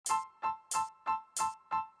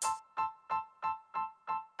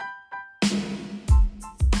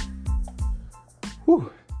Whew.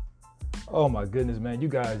 Oh my goodness, man. You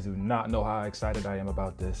guys do not know how excited I am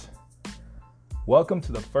about this. Welcome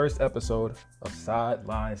to the first episode of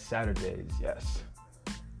Sideline Saturdays. Yes.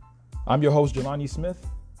 I'm your host, Jemele Smith.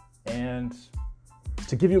 And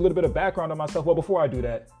to give you a little bit of background on myself, well, before I do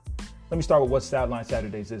that, let me start with what Sideline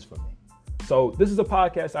Saturdays is for me. So this is a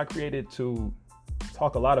podcast I created to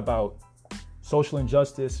talk a lot about social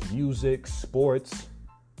injustice, music, sports,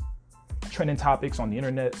 trending topics on the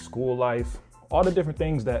internet, school life, all the different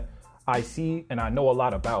things that I see and I know a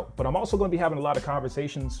lot about. But I'm also going to be having a lot of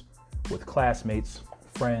conversations with classmates,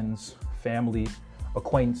 friends, family,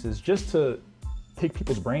 acquaintances, just to pick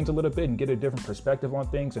people's brains a little bit and get a different perspective on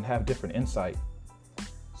things and have different insight.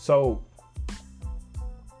 So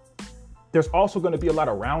there's also going to be a lot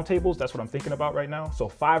of roundtables. That's what I'm thinking about right now. So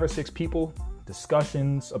 5 or 6 people,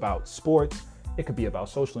 discussions about sports. It could be about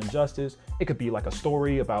social injustice. It could be like a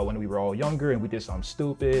story about when we were all younger and we did something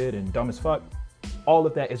stupid and dumb as fuck. All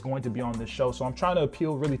of that is going to be on this show. So I'm trying to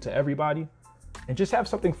appeal really to everybody and just have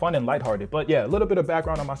something fun and lighthearted. But yeah, a little bit of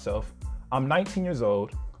background on myself. I'm 19 years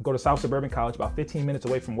old. I go to South Suburban College, about 15 minutes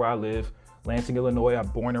away from where I live. Lansing, Illinois. I'm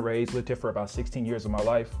born and raised, lived here for about 16 years of my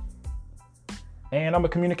life. And I'm a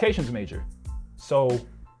communications major. So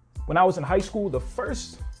when I was in high school, the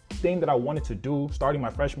first thing that I wanted to do starting my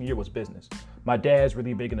freshman year was business. My dad's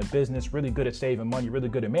really big into business, really good at saving money, really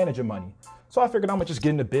good at managing money. So I figured I'm gonna just get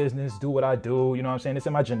into business, do what I do. You know what I'm saying? It's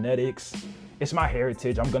in my genetics. It's my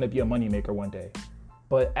heritage. I'm gonna be a moneymaker one day.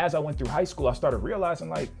 But as I went through high school, I started realizing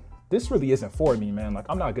like, this really isn't for me, man. Like,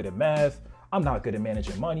 I'm not good at math. I'm not good at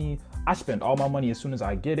managing money. I spend all my money as soon as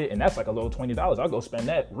I get it. And that's like a little $20. I'll go spend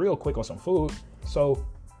that real quick on some food. So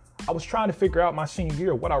I was trying to figure out my senior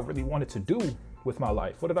year what I really wanted to do with my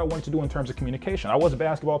life. What did I want to do in terms of communication? I was a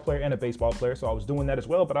basketball player and a baseball player, so I was doing that as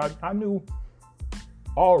well. But I knew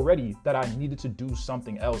already that I needed to do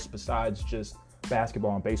something else besides just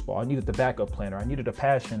basketball and baseball. I needed the backup plan, or I needed a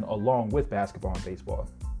passion along with basketball and baseball.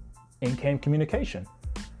 In came communication.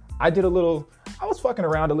 I was fucking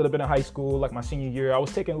around a little bit in high school, like my senior year. I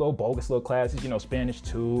was taking bogus little classes, Spanish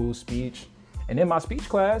 2, speech. And in my speech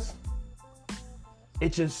class,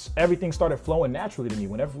 everything started flowing naturally to me.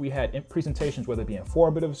 Whenever we had presentations, whether it be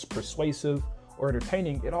informative, persuasive, or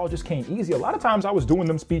entertaining, it all just came easy. A lot of times I was doing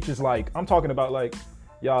them speeches I'm talking about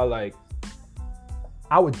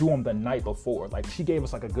I would do them the night before. Like, she gave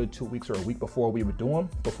us like a good 2 weeks or a week before we would do them,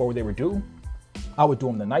 before they were due. I would do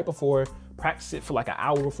them the night before, practice it for like an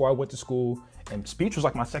hour before I went to school. And speech was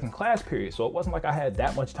like my second class period. So it wasn't like I had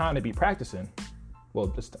that much time to be practicing.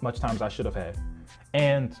 Well, as much time as I should have had.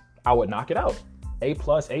 And I would knock it out. A+,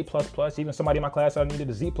 A++, even somebody in my class, I needed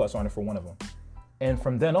a Z+ on it for one of them. And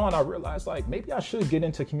from then on, I realized maybe I should get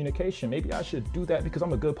into communication. Maybe I should do that because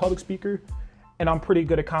I'm a good public speaker and I'm pretty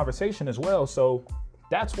good at conversation as well. So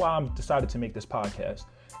that's why I decided to make this podcast.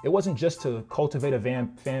 It wasn't just to cultivate a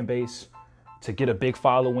fan base, to get a big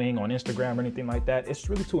following on Instagram or anything like that. It's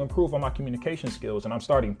really to improve on my communication skills. And I'm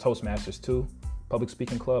starting Toastmasters too, public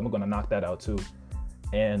speaking club. I'm going to knock that out too.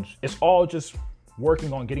 And it's all just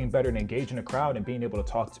working on getting better and engaging the crowd and being able to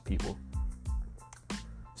talk to people.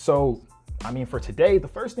 So, for today, the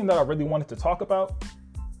first thing that I really wanted to talk about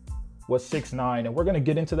was 6ix9ine. And we're going to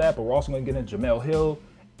get into that, but we're also going to get into Jemele Hill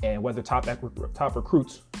and whether top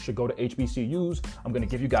recruits should go to HBCUs. I'm going to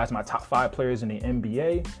give you guys my top 5 players in the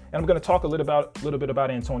NBA. And I'm going to talk a little bit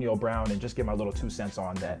about Antonio Brown and just give my little 2 cents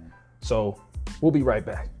on that. So we'll be right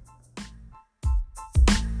back.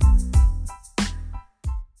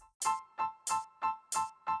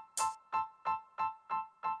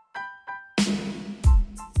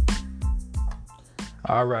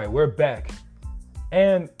 All right, we're back.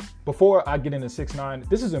 And before I get into 6ix9ine,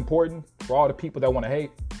 this is important for all the people that want to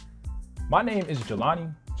hate. My name is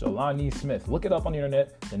Jemele Smith. Look it up on the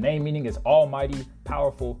internet. The name meaning is almighty,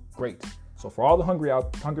 powerful, great. So for all the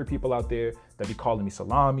hungry people out there that be calling me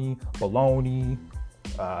salami, bologna,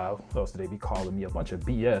 what else do they be calling me? A bunch of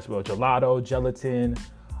BS. Well, gelato, gelatin,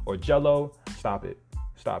 or jello. Stop it.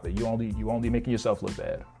 You only making yourself look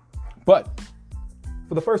bad. But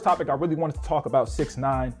for the first topic, I really wanted to talk about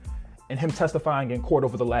 6ix9ine and him testifying in court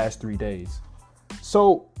over the last 3 days.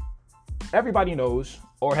 So everybody knows,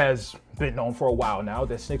 or has been known for a while now,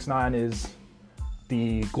 that 6ix9ine is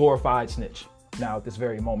the glorified snitch. Now at this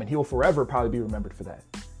very moment, he will forever probably be remembered for that.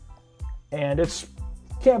 And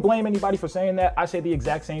can't blame anybody for saying that. I say the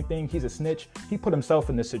exact same thing. He's a snitch. He put himself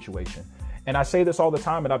in this situation. And I say this all the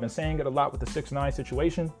time, and I've been saying it a lot with the 6ix9ine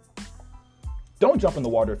situation. Don't jump in the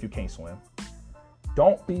water if you can't swim.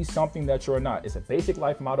 Don't be something that you're not. It's a basic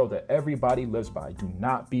life motto that everybody lives by. Do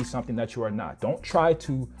not be something that you are not. Don't try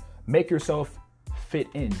to make yourself fit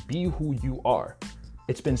in. Be who you are.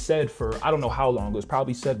 It's been said for, I don't know how long. It was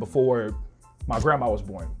probably said before my grandma was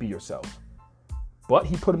born, be yourself. But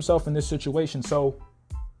he put himself in this situation. So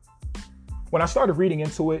when I started reading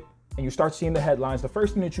into it and you start seeing the headlines, the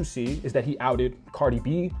first thing that you see is that he outed Cardi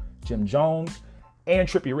B, Jim Jones, and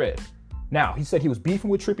Trippie Redd. Now, he said he was beefing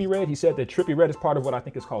with Trippie Redd. He said that Trippie Redd is part of what I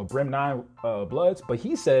think is called Brim 9 Bloods. But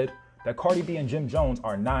he said that Cardi B and Jim Jones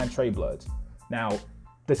are 9 Trey Bloods. Now,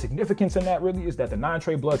 the significance in that really is that the 9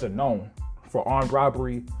 Trey Bloods are known for armed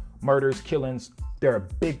robbery, murders, killings. They're a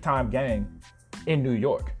big time gang in New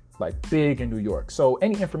York, like big in New York. So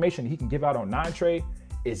any information he can give out on 9 Trey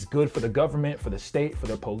is good for the government, for the state, for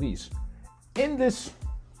the police. In this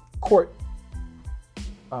court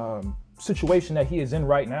situation that he is in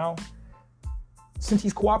right now, since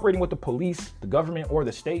he's cooperating with the police, the government, or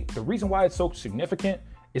the state, the reason why it's so significant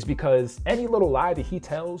is because any little lie that he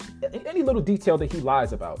tells, any little detail that he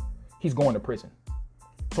lies about, he's going to prison.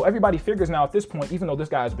 So everybody figures now at this point, even though this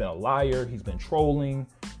guy's been a liar, he's been trolling,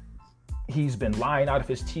 he's been lying out of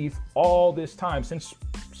his teeth all this time since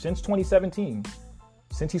 2017,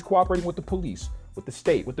 since he's cooperating with the police, with the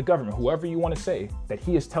state, with the government, whoever you want to say, that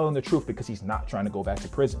he is telling the truth because he's not trying to go back to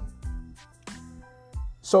prison.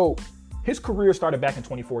 So his career started back in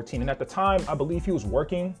 2014. And at the time, I believe he was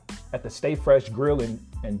working at the Stay Fresh Grill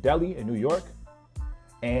in Delhi in New York.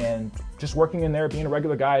 And just working in there, being a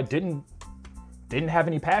regular guy, didn't have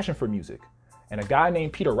any passion for music. And a guy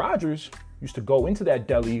named Peter Rogers used to go into that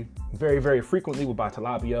deli very, very frequently with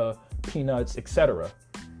tilapia, peanuts, etc.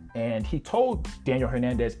 And he told Daniel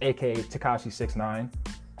Hernandez, aka Tekashi 6ix9ine,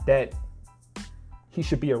 that he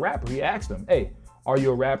should be a rapper. He asked him, hey, are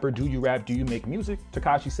you a rapper? Do you rap? Do you make music?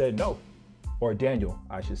 Tekashi said no. Or Daniel,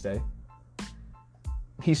 I should say.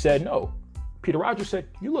 He said no. Peter Rogers said,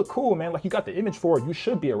 you look cool, man. Like, you got the image for it. You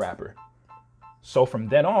should be a rapper. So from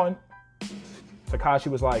then on,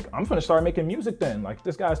 Tekashi was like, I'm gonna start making music then. Like,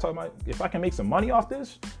 this guy's talking about, if I can make some money off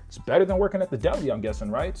this, it's better than working at the deli, I'm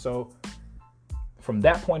guessing, right? So from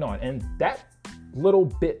that point on, and that little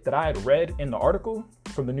bit that I had read in the article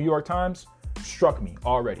from the New York Times struck me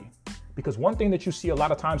already. Because one thing that you see a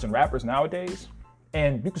lot of times in rappers nowadays,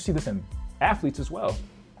 and you can see this in athletes as well,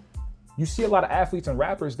 you see a lot of athletes and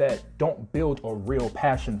rappers that don't build a real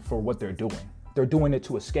passion for what they're doing. They're doing it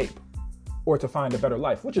to escape or to find a better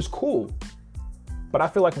life, which is cool. But I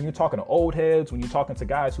feel like when you're talking to old heads, when you're talking to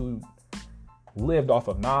guys who lived off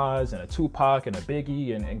of Nas and a Tupac and a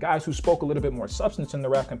Biggie and guys who spoke a little bit more substance in the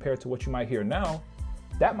rap compared to what you might hear now,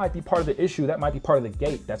 that might be part of the issue. That might be part of the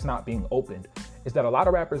gate that's not being opened, is that a lot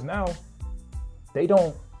of rappers now, they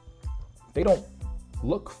don't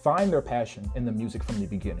find their passion in the music from the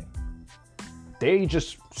beginning. They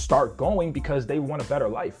just start going because they want a better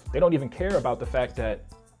life. They don't even care about the fact that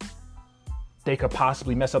they could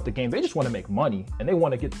possibly mess up the game. They just want to make money and they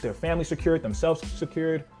want to get their family secured, themselves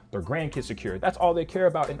secured, their grandkids secured. That's all they care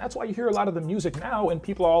about. And that's why you hear a lot of the music now and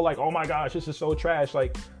people are all like, oh my gosh, this is so trash.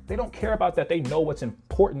 Like, they don't care about that. They know what's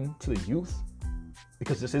important to the youth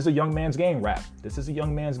because this is a young man's game, rap. This is a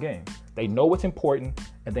young man's game. They know what's important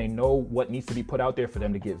and they know what needs to be put out there for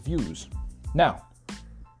them to get views. Now,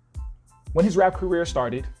 when his rap career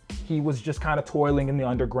started, he was just kind of toiling in the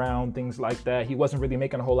underground, things like that. He wasn't really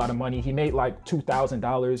making a whole lot of money. He made like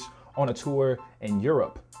 $2,000 on a tour in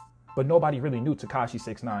Europe, but nobody really knew Tekashi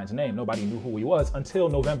 6ix9ine's name. Nobody knew who he was until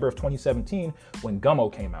November of 2017 when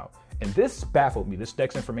Gummo came out. And this baffled me, this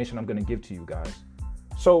next information I'm gonna give to you guys.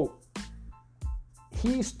 So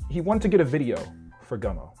he wanted to get a video for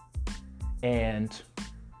Gummo. And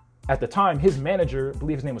at the time, his manager, I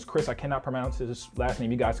believe his name was Chris, I cannot pronounce his last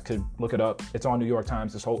name. You guys could look it up. It's on New York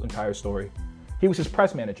Times, this whole entire story. He was his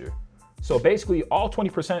press manager. So basically all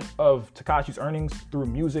 20% of Tekashi's earnings through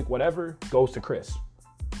music, whatever, goes to Chris.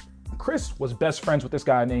 Chris was best friends with this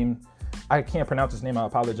guy named, I can't pronounce his name, I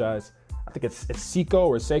apologize. I think it's Seiko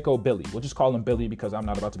or Seiko Billy. We'll just call him Billy because I'm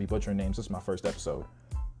not about to be butchering names. This is my first episode.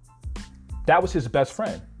 That was his best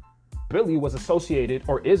friend. Billy was associated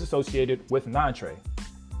or is associated with 9 Trey.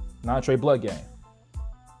 9 Trey Blood Gang.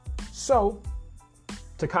 So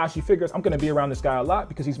Tekashi figures I'm gonna be around this guy a lot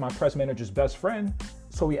because he's my press manager's best friend.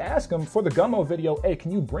 So we ask him for the Gummo video, hey,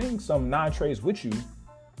 can you bring some 9 Treys with you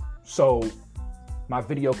so my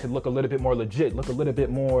video could look a little bit more legit, look a little bit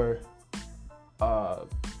more,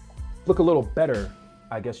 look a little better,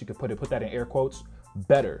 I guess you could put that in air quotes,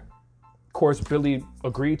 better. Of course, Billy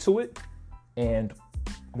agreed to it. And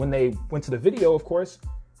when they went to the video, of course,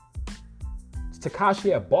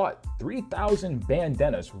 Tekashi had bought 3,000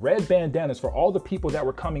 bandanas, red bandanas for all the people that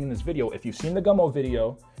were coming in this video. If you've seen the Gummo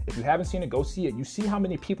video, if you haven't seen it, go see it. You see how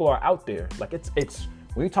many people are out there. Like it's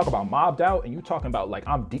when you talk about mobbed out and you talking about like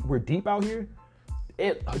we're deep out here,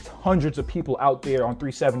 It's hundreds of people out there on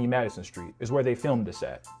 370 Madison Street is where they filmed this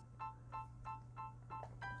at.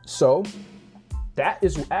 So that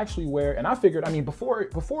is actually where, and I figured, I mean,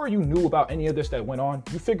 before you knew about any of this that went on,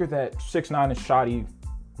 you figured that 6ix9ine and Shotty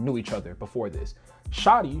knew each other before this.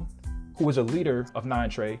 Shotty, who was a leader of 9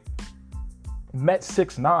 Trey, met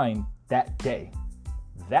 6ix9ine that day.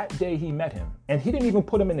 That day he met him. And he didn't even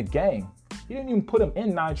put him in the gang. He didn't even put him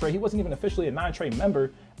in 9 Trey. He wasn't even officially a 9 Trey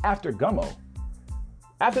member after Gummo.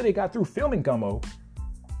 After they got through filming Gummo,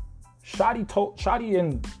 Shotty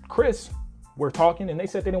and Chris were talking, and they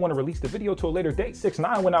said they didn't want to release the video to a later date.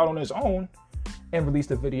 6ix9ine went out on his own and released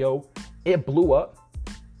the video. It blew up.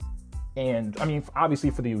 And I mean,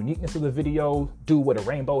 obviously for the uniqueness of the video, dude with a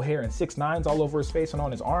rainbow hair and 6ix9ine's all over his face and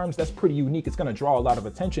on his arms, that's pretty unique. It's going to draw a lot of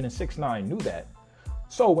attention, and 6ix9ine knew that.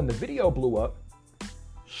 So when the video blew up,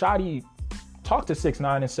 Shotty talked to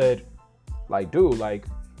 6ix9ine and said, like, dude, like,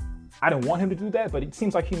 I didn't want him to do that, but it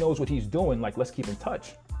seems like he knows what he's doing. Like, let's keep in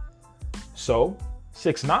touch. So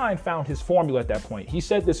 6ix9ine found his formula at that point. He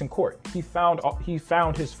said this in court. He found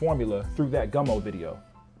his formula through that Gummo video.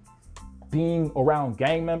 Being around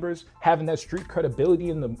gang members, having that street credibility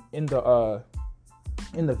in the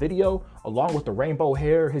video, along with the rainbow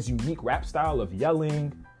hair, his unique rap style of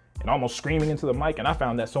yelling and almost screaming into the mic. And I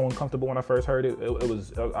found that so uncomfortable when I first heard it.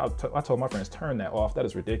 I told my friends, turn that off. That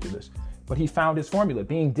is ridiculous. But he found his formula.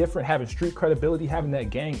 Being different, having street credibility, having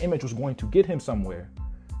that gang image was going to get him somewhere.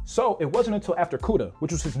 So it wasn't until after Kuda,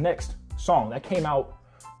 which was his next song, that came out.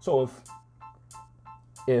 So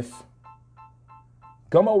if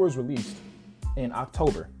Gummo was released in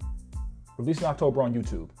October, on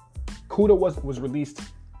YouTube, Kuda was released,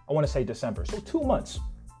 I want to say December. So 2 months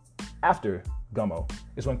after Gummo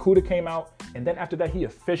is when Kuda came out. And then after that, he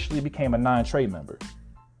officially became a 9 Trey member,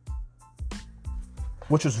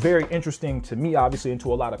 which was very interesting to me, obviously, and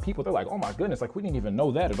to a lot of people. They're like, oh my goodness, like we didn't even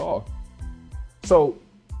know that at all. So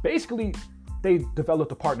basically, they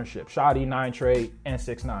developed a partnership, Shotty, 9 Trey, and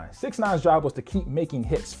 6ix9ine. 6ix9ine's job was to keep making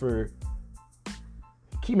hits for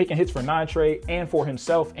 9 Trey and for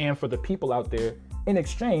himself and for the people out there in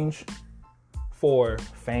exchange for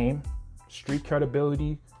fame, street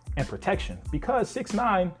credibility, and protection. Because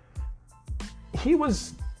 6ix9ine, he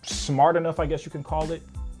was smart enough, I guess you can call it,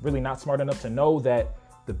 really not smart enough to know that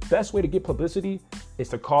the best way to get publicity is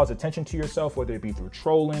to cause attention to yourself, whether it be through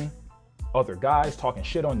trolling other guys, talking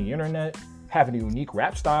shit on the internet, having a unique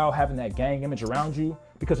rap style, having that gang image around you.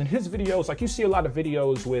 Because in his videos, like you see a lot of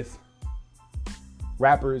videos with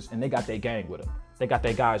rappers and they got their gang with them. They got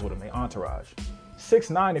their guys with them, their entourage.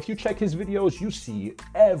 6ix9ine, if you check his videos, you see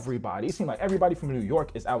everybody. It seems like everybody from New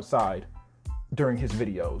York is outside during his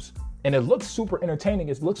videos. And it looks super entertaining.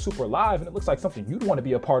 It looks super live, and it looks like something you'd want to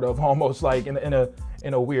be a part of, almost like in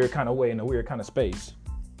a weird kind of way, in a weird kind of space.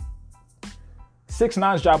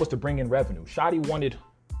 6ix9ine's job was to bring in revenue.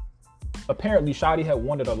 Apparently Shotty had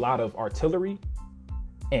wanted a lot of artillery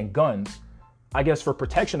and guns, I guess for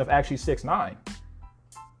protection of actually 6ix9ine.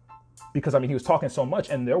 Because I mean, he was talking so much,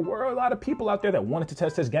 and there were a lot of people out there that wanted to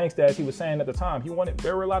test his gangsta, as he was saying at the time.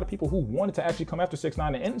 There were a lot of people who wanted to actually come after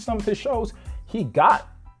 6ix9ine, and in some of his shows, he got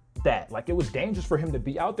that. Like, it was dangerous for him to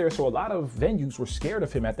be out there, so a lot of venues were scared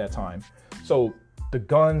of him at that time. So the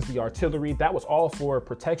guns, the artillery, that was all for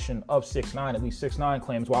protection of 6ix9ine. At least 6ix9ine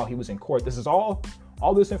claims while he was in court. This is all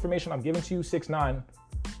this information I'm giving to you, 6ix9ine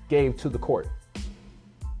gave to the court.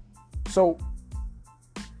 So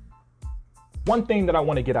one thing that I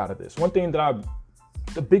want to get out of this,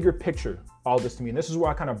 the bigger picture, all this to me, and this is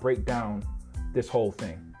where I kind of break down this whole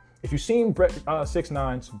thing. If you've seen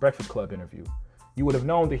 6ix9ine's Breakfast Club interview, you would have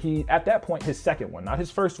known that he, at that point, his second one, not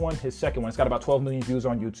his first one, his second one, it's got about 12 million views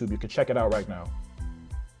on YouTube. You can check it out right now.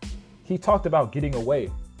 He talked about getting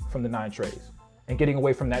away from the 9 Treys and getting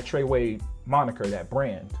away from that Treyway moniker, that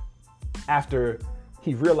brand, after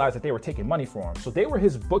he realized that they were taking money for him. So they were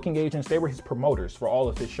his booking agents, they were his promoters for all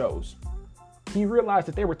of his shows. He realized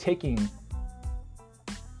that they were taking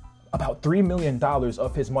about $3 million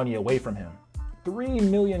of his money away from him. $3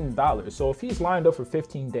 million. So if he's lined up for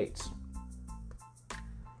 15 dates,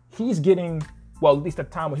 he's getting, well, at least at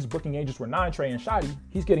the time when his booking agents were 9 Trey and Shotty,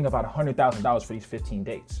 he's getting about $100,000 for these 15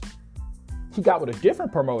 dates. He got with a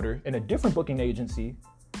different promoter and a different booking agency.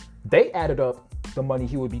 They added up the money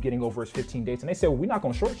he would be getting over his 15 dates. And they said, well, we're not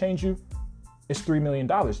going to shortchange you. It's $3 million,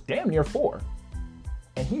 damn near 4.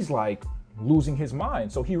 And he's like losing his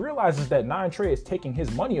mind. So he realizes that 9 Trey is taking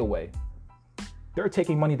his money away. They're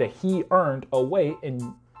taking money that he earned away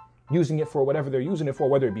and using it for whatever they're using it for,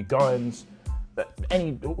 whether it be guns,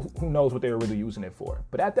 who knows what they were really using it for.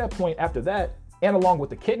 But at that point, after that, and along with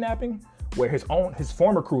the kidnapping, where his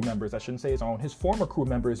former crew members, I shouldn't say his own, his former crew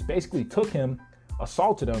members basically took him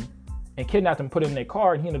assaulted him and kidnapped him, put him in a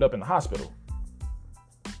car, and he ended up in the hospital.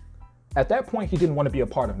 At that point, he didn't want to be a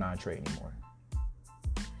part of 9 Trey anymore.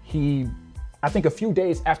 I think a few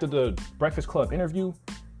days after the Breakfast Club interview,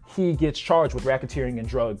 he gets charged with racketeering and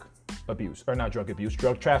drug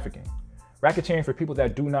trafficking. Racketeering, for people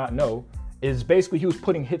that do not know, is basically he was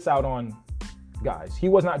putting hits out on guys. He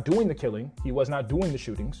was not doing the killing. He was not doing the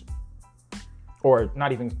shootings. Or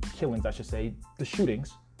not even killings, I should say, the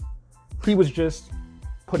shootings. He was just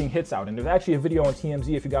putting hits out. And there's actually a video on TMZ,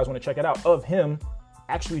 if you guys want to check it out, of him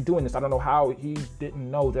actually doing this. I don't know how he didn't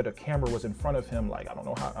know that a camera was in front of him. Like, I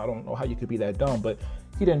don't know how you could be that dumb, but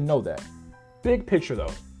he didn't know that. Big picture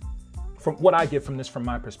though, from what I get from this, from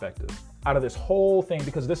my perspective, out of this whole thing,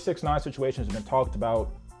 because this 6ix9ine situation has been talked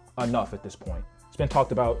about enough at this point. It's been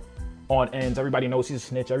talked about on ends. Everybody knows he's a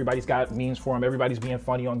snitch. Everybody's got memes for him. Everybody's being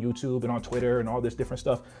funny on YouTube and on Twitter and all this different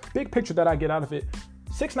stuff. Big picture that I get out of it,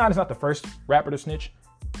 6ix9ine is not the first rapper to snitch.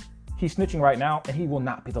 He's snitching right now, and he will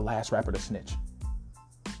not be the last rapper to snitch.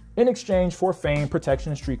 In exchange for fame,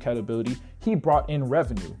 protection, and street credibility, he brought in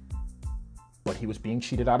revenue, but he was being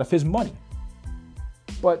cheated out of his money.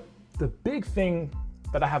 But the big thing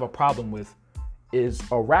that I have a problem with is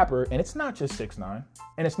a rapper, and it's not just 6ix9ine,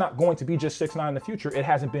 and it's not going to be just 6ix9ine in the future. It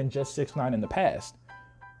hasn't been just 6ix9ine in the past.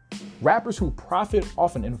 Rappers who profit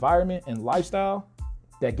off an environment and lifestyle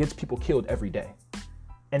that gets people killed every day.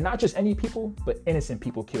 And not just any people, but innocent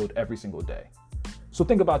people killed every single day. So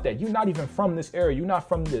think about that. You're not even from this area. You're not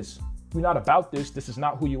from this. You're not about this. This is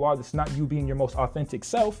not who you are. This is not you being your most authentic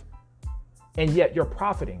self. And yet you're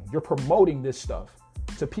profiting. You're promoting this stuff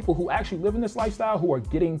to people who actually live in this lifestyle, who are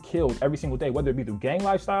getting killed every single day, whether it be through gang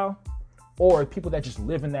lifestyle or people that just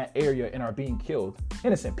live in that area and are being killed,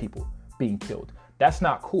 innocent people being killed. That's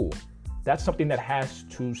not cool. That's something that has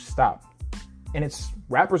to stop. And it's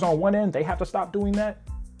rappers on one end, they have to stop doing that.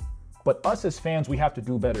 But us as fans, we have to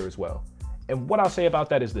do better as well. And what I'll say about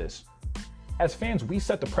that is this. As fans, we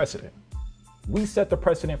set the precedent. We set the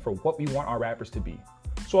precedent for what we want our rappers to be.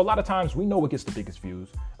 So a lot of times we know what gets the biggest views.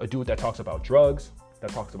 A dude that talks about drugs, that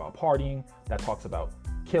talks about partying, that talks about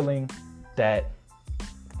killing, that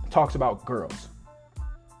talks about girls.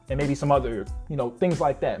 And maybe some other, things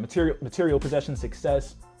like that. Material possession,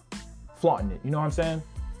 success, flaunting it. You know what I'm saying?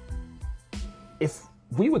 If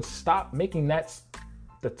we would stop making that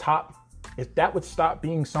the top, if that would stop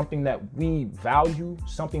being something that we value,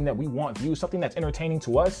 something that we want views, something that's entertaining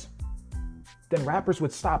to us, then rappers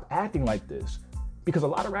would stop acting like this. Because a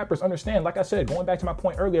lot of rappers understand, like I said, going back to my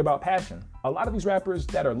point earlier about passion, a lot of these rappers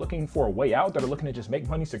that are looking for a way out, that are looking to just make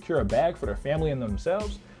money, secure a bag for their family and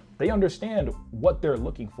themselves, they understand what they're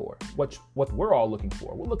looking for, what we're all looking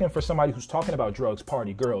for. We're looking for somebody who's talking about drugs,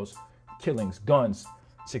 party, girls, killings, guns,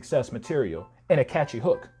 success, material, and a catchy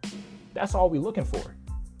hook. That's all we're looking for.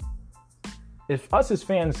 If us as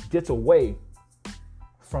fans gets away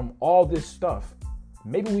from all this stuff,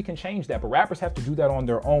 maybe we can change that, but rappers have to do that on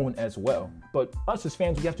their own as well. But us as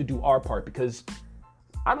fans, we have to do our part, because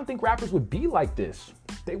I don't think rappers would be like this.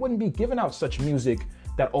 They wouldn't be giving out such music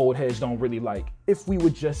that old heads don't really like if we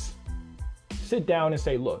would just sit down and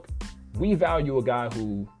say, look, we value a guy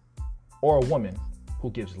or a woman who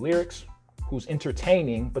gives lyrics, who's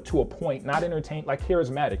entertaining, but to a point, not entertain, like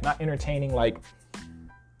charismatic, not entertaining, like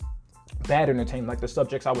bad entertaining, like the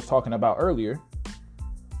subjects I was talking about earlier,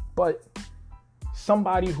 but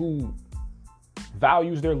somebody who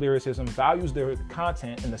values their lyricism, values their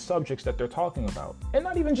content and the subjects that they're talking about. And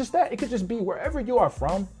not even just that, it could just be wherever you are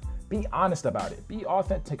from, be honest about it, be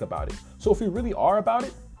authentic about it. So if you really are about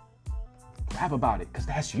it, rap about it, because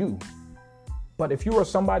that's you. But if you are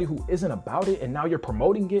somebody who isn't about it and now you're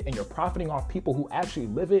promoting it and you're profiting off people who actually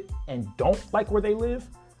live it and don't like where they live,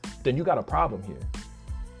 then you got a problem here.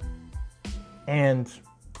 And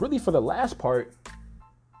really for the last part,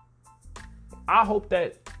 I hope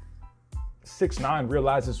that 6ix9ine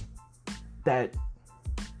realizes that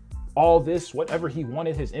all this, whatever he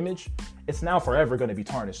wanted his image, it's now forever going to be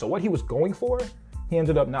tarnished. So what he was going for, he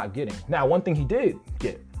ended up not getting. Now, one thing he did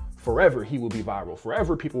get, forever he will be viral.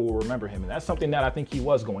 Forever people will remember him. And that's something that I think he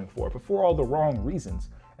was going for, but for all the wrong reasons.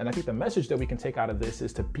 And I think the message that we can take out of this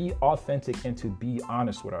is to be authentic and to be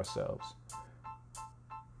honest with ourselves.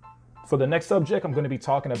 For the next subject, I'm going to be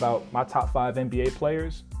talking about my top 5 NBA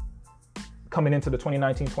players coming into the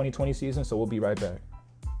 2019-2020 season, so we'll be right back.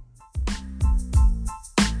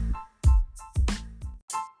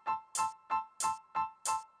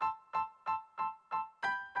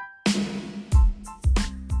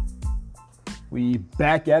 We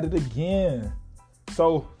back at it again.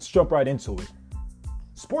 So let's jump right into it.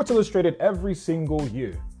 Sports Illustrated every single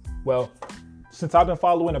year. Well, since I've been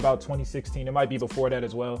following about 2016, it might be before that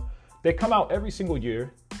as well, They come out every single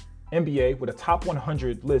year, NBA, with a top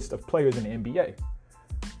 100 list of players in the NBA.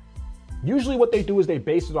 Usually what they do is they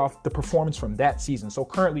base it off the performance from that season. So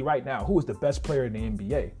currently right now, who is the best player in the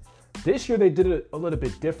NBA? This year they did it a little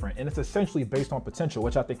bit different, and it's essentially based on potential,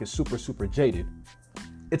 which I think is super, super jaded.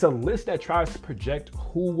 It's a list that tries to project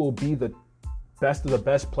who will be the best of the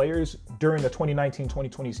best players during the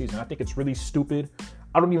 2019-2020 season. I think it's really stupid.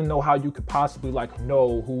 I don't even know how you could possibly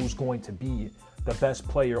know who's going to be the best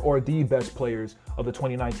player or the best players of the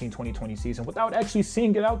 2019-2020 season without actually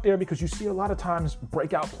seeing it out there, because you see a lot of times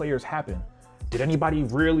breakout players happen. Did anybody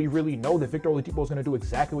really know that Victor Oladipo was going to do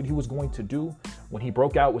exactly what he was going to do when he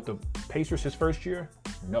broke out with the Pacers his first year?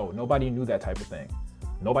 No, nobody knew that type of thing.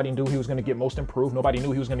 Nobody knew he was going to get most improved. Nobody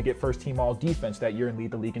knew he was going to get first team all defense that year and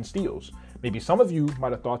lead the league in steals. Maybe some of you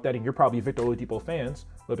might have thought that, and you're probably Victor Oladipo fans,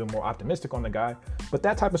 a little bit more optimistic on the guy. But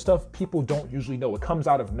that type of stuff, people don't usually know. It comes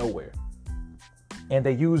out of nowhere. And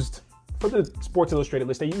they used, for the Sports Illustrated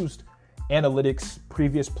list, they used analytics,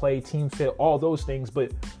 previous play, team fit, all those things.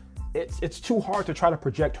 But it's too hard to try to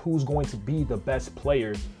project who's going to be the best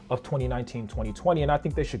player of 2019-2020. And I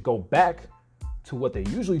think they should go back to what they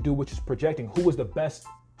usually do, which is projecting who was the best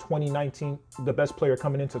the best player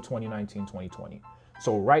coming into 2019-2020.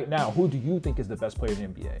 So right now, who do you think is the best player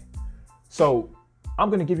in the NBA? So I'm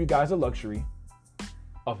going to give you guys the luxury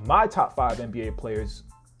of my top 5 NBA players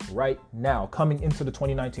right now coming into the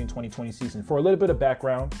 2019-2020 season. For a little bit of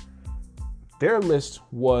background, their list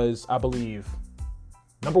was, I believe,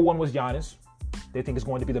 number 1 was Giannis. They think is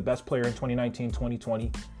going to be the best player in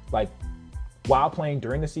 2019-2020, while playing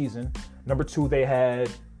during the season. Number 2, they had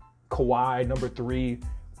Kawhi. Number 3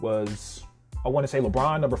 was, I want to say,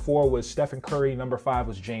 LeBron. Number 4 was Stephen Curry. Number 5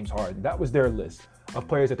 was James Harden. That was their list of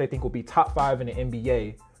players that they think will be top 5 in the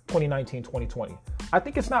NBA 2019-2020. I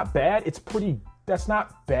think it's not bad. That's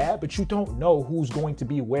not bad, but you don't know who's going to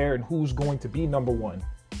be where and who's going to be number 1.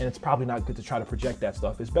 And it's probably not good to try to project that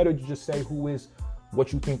stuff. It's better to just say who is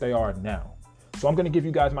what you think they are now. So I'm going to give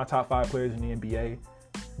you guys my top 5 players in the NBA.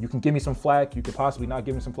 You can give me some flack. You could possibly not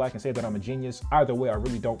give me some flack and say that I'm a genius. Either way, I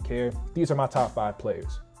really don't care. These are my top 5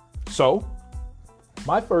 players. So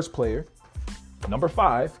my first player, number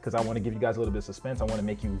 5, because I want to give you guys a little bit of suspense. I want to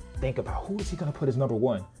make you think about who is he going to put as number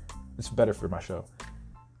 1. It's better for my show.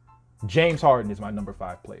 James Harden is my number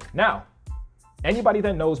 5 player. Now, anybody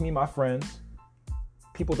that knows me, my friends,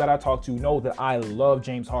 people that I talk to know that I love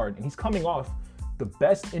James Harden. And he's coming off the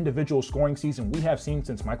best individual scoring season we have seen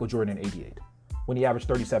since Michael Jordan in '88, when he averaged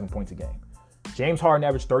 37 points a game. James Harden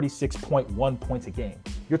averaged 36.1 points a game.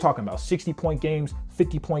 You're talking about 60-point games,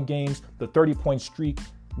 50-point games, the 30-point streak.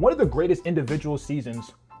 One of the greatest individual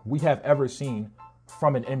seasons we have ever seen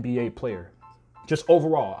from an NBA player. Just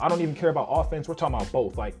overall, I don't even care about offense. We're talking about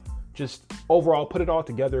both. Just overall, put it all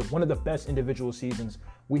together. One of the best individual seasons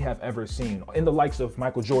we have ever seen, in the likes of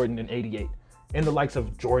Michael Jordan in '88, in the likes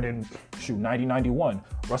of Jordan, 90-91,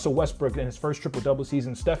 Russell Westbrook in his first triple-double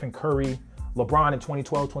season, Stephen Curry, LeBron in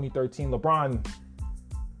 2012, 2013, LeBron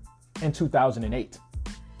in 2008.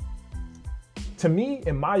 To me,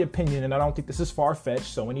 in my opinion, and I don't think this is far-fetched,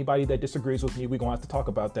 so anybody that disagrees with me, we're going to have to talk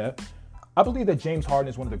about that. I believe that James Harden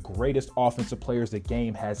is one of the greatest offensive players the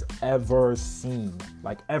game has ever seen.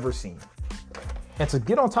 Ever seen. And to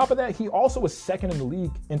get on top of that, he also was second in the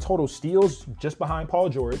league in total steals, just behind Paul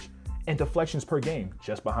George, and deflections per game,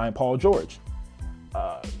 just behind Paul George.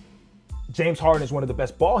 James Harden is one of the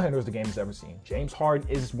best ball handlers the game has ever seen. James Harden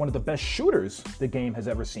is one of the best shooters the game has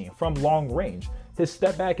ever seen from long range. His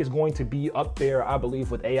step back is going to be up there, I believe,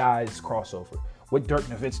 with AI's crossover, with Dirk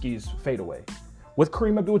Nowitzki's fadeaway, with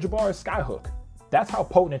Kareem Abdul-Jabbar's skyhook. That's how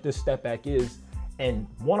potent this step back is. And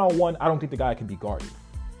one-on-one, I don't think the guy can be guarded.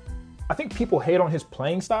 I think people hate on his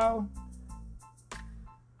playing style,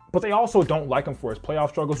 but they also don't like him for his playoff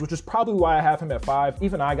struggles, which is probably why I have him at 5.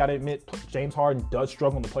 Even I got to admit, James Harden does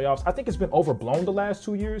struggle in the playoffs. I think it's been overblown the last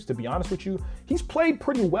 2 years, to be honest with you. He's played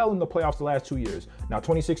pretty well in the playoffs the last 2 years. Now,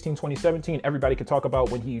 2016, 2017, everybody can talk about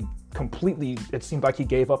when he completely, it seemed like he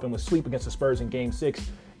gave up and was asleep against the Spurs in Game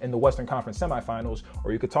 6 in the Western Conference semifinals.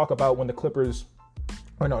 Or you could talk about when the Clippers,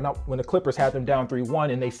 when the Clippers had them down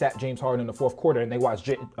 3-1 and they sat James Harden in the fourth quarter and they watched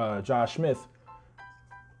Josh Smith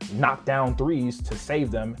knock down threes to save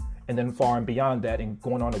them, and then far and beyond that and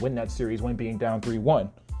going on to win that series when being down 3-1.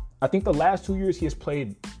 I think the last 2 years he has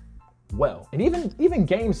played well. And even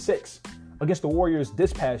Game 6 against the Warriors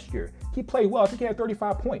this past year, he played well. I think he had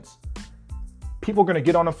 35 points. People are going to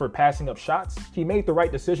get on him for passing up shots. He made the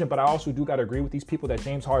right decision, but I also do got to agree with these people that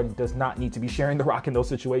James Harden does not need to be sharing the rock in those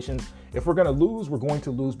situations. If we're going to lose, we're going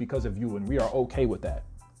to lose because of you, and we are okay with that.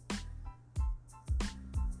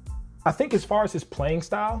 I think as far as his playing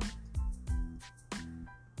style,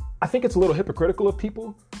 I think it's a little hypocritical of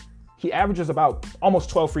people. He averages about almost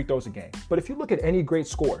 12 free throws a game. But if you look at any great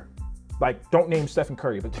scorer, like don't name Stephen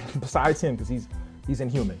Curry, but besides him, because he's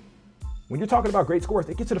inhuman. When you're talking about great scorers,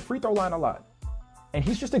 they get to the free throw line a lot. And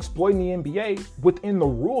he's just exploiting the NBA within the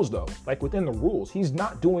rules, though. Like within the rules. He's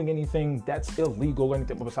not doing anything that's illegal or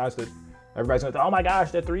anything besides that. Everybody's like, oh my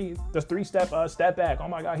gosh, the step back. Oh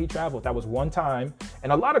my God, he traveled. That was one time.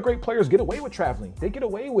 And a lot of great players get away with traveling. They get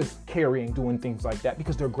away with carrying, doing things like that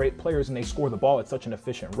because they're great players and they score the ball at such an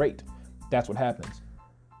efficient rate. That's what happens.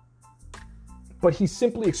 But he's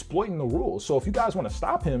simply exploiting the rules. So if you guys want to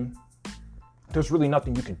stop him, there's really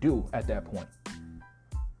nothing you can do at that point.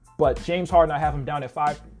 But James Harden, I have him down at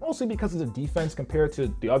 5, mostly because of the defense compared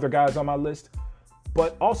to the other guys on my list,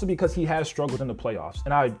 but also because he has struggled in the playoffs,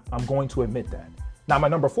 and I'm going to admit that. Now, my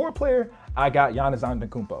number 4 player, I got Giannis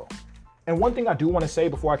Antetokounmpo. And one thing I do want to say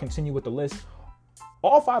before I continue with the list,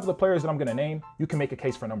 all 5 of the players that I'm going to name, you can make a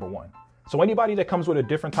case for number 1. So anybody that comes with a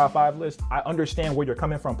different top 5 list, I understand where you're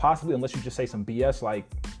coming from possibly, unless you just say some BS like,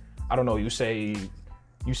 I don't know, you say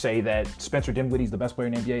that Spencer Dinwiddie's the best player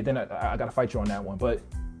in the NBA, then I got to fight you on that one. But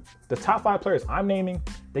the top 5 players I'm naming,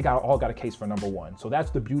 they all got a case for number 1. So that's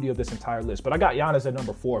the beauty of this entire list. But I got Giannis at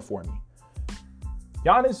number 4 for me.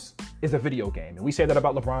 Giannis is a video game. And we say that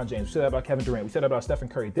about LeBron James. We say that about Kevin Durant. We say that about Stephen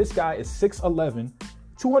Curry. This guy is 6'11",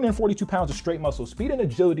 242 pounds of straight muscle, speed and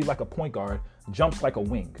agility like a point guard, jumps like a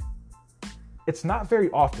wing. It's not very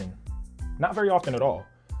often at all,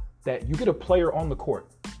 that you get a player on the court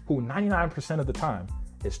who 99% of the time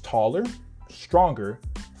is taller, stronger,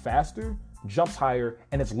 faster, jumps higher,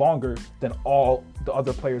 and it's longer than all the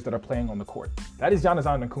other players that are playing on the court. That is Giannis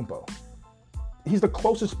Antetokounmpo. He's the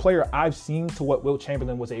closest player I've seen to what Wilt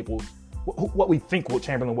Chamberlain was what we think Wilt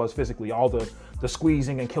Chamberlain was physically. All the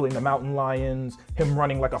squeezing and killing the mountain lions, him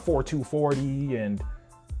running like a 4.2 40 and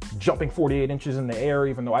jumping 48 inches in the air,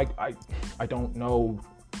 even though I don't know.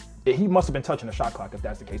 He must have been touching the shot clock if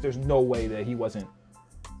that's the case. There's no way that he wasn't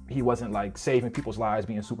like saving people's lives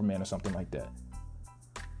being Superman or something like that.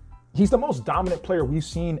 He's the most dominant player we've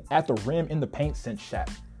seen at the rim in the paint since Shaq.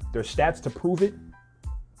 There's stats to prove it,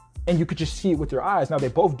 and you could just see it with your eyes. Now, they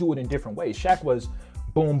both do it in different ways. Shaq was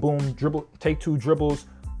boom, boom, dribble, take 2 dribbles,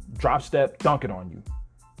 drop step, dunk it on you,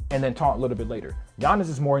 and then taunt a little bit later. Giannis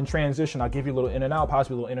is more in transition. I'll give you a little in and out,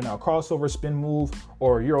 possibly a little in and out crossover, spin move,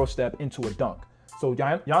 or a Euro step into a dunk. So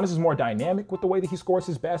Giannis is more dynamic with the way that he scores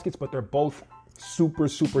his baskets, but they're both super,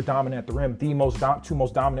 super dominant at the rim. The 2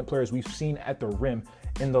 most dominant players we've seen at the rim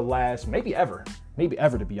in the last, maybe ever,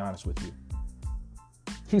 to be honest with you.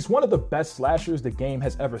 He's one of the best slashers the game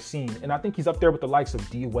has ever seen. And I think he's up there with the likes of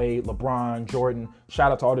D-Wade, LeBron, Jordan.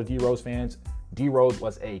 Shout out to all the D-Rose fans. D-Rose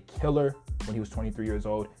was a killer when he was 23 years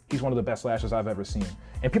old. He's one of the best slashers I've ever seen.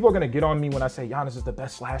 And people are going to get on me when I say Giannis is the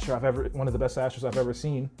best slasher one of the best slashers I've ever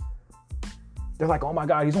seen. They're like, oh my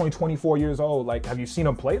God, he's only 24 years old. Like, have you seen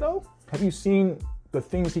him play though? Have you seen the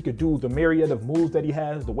things he could do, the myriad of moves that he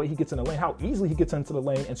has, the way he gets in the lane, how easily he gets into the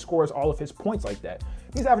lane and scores all of his points like that?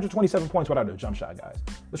 He's averaging 27 points without a jump shot, guys.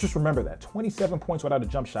 Let's just remember that. 27 points without a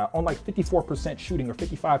jump shot on like 54% shooting or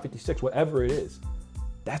 55, 56, whatever it is.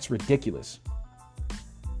 That's ridiculous.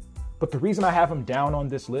 But the reason I have him down on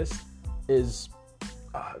this list is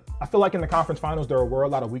I feel like in the conference finals, there were a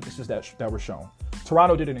lot of weaknesses that were shown.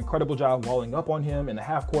 Toronto did an incredible job walling up on him in the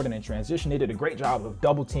half court and in transition. They did a great job of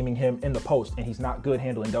double teaming him in the post, and he's not good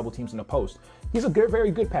handling double teams in the post. He's a very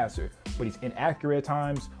good passer, but he's inaccurate at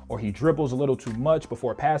times, or he dribbles a little too much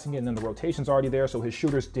before passing it, and then the rotation's already there, so his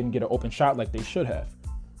shooters didn't get an open shot like they should have.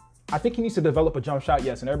 I think he needs to develop a jump shot,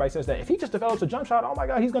 yes, and everybody says that. If he just develops a jump shot, oh my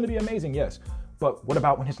God, he's going to be amazing, yes. But what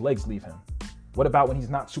about when his legs leave him? What about when he's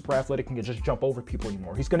not super athletic and can just jump over people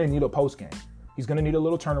anymore? He's going to need a post game. He's going to need a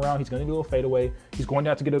little turnaround. He's going to need a little fadeaway. He's going to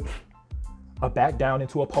have to get a back down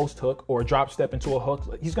into a post hook or a drop step into a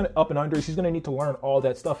hook. He's going to up and unders. He's going to need to learn all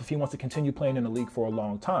that stuff if he wants to continue playing in the league for a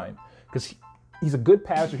long time, because he's a good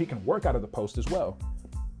passer. He can work out of the post as well.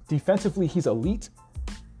 Defensively, he's elite,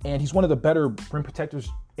 and he's one of the better rim protectors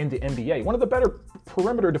in the NBA. One of the better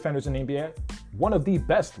perimeter defenders in the NBA. One of the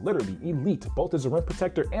best, literally elite, both as a rim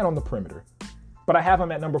protector and on the perimeter. But I have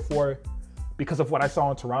him at number 4 because of what I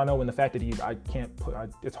saw in Toronto and the fact that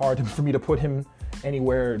it's hard for me to put him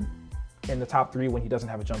anywhere in the top 3 when he doesn't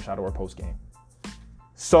have a jump shot or a post game.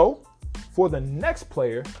 So for the next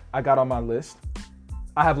player I got on my list,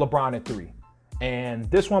 I have LeBron at 3. And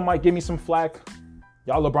this one might give me some flack.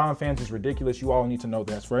 Y'all LeBron fans is ridiculous. You all need to know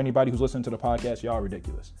this. For anybody who's listening to the podcast, y'all are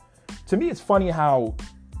ridiculous. To me, it's funny how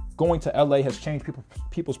going to LA has changed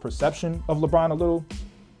people's perception of LeBron a little.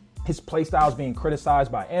 His play style is being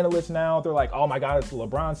criticized by analysts now. They're like, oh my God, it's the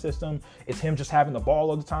LeBron system. It's him just having the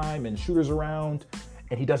ball all the time and shooters around.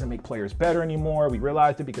 and he doesn't make players better anymore. We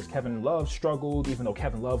realized it because Kevin Love struggled, even though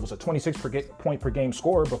Kevin Love was a 26 point per game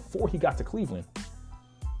scorer before he got to Cleveland.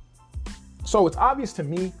 So it's obvious to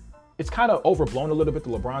me, it's kind of overblown a little bit, the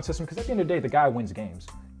LeBron system, because at the end of the day, the guy wins games.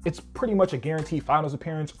 It's pretty much a guaranteed finals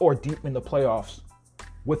appearance or deep in the playoffs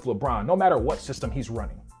with LeBron, no matter what system he's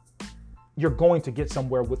running. You're going to get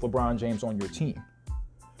somewhere with LeBron James on your team.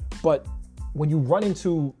 But when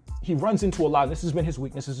you he runs into a lot, and this has been his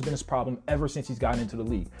weakness, this has been his problem ever since he's gotten into the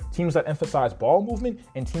league. Teams that emphasize ball movement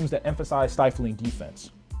and teams that emphasize stifling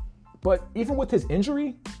defense. But even with his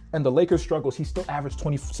injury and the Lakers' struggles, he still averaged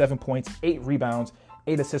 27 points, 8 rebounds,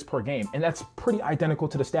 8 assists per game. And that's pretty identical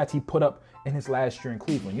to the stats he put up in his last year in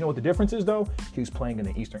Cleveland. You know what the difference is, though? He was playing in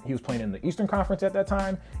the Eastern Conference at that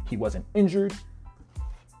time. He wasn't injured.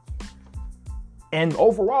 And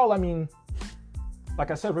overall, I mean,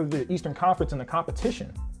 like I said, really the Eastern Conference and the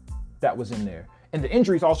competition that was in there. And the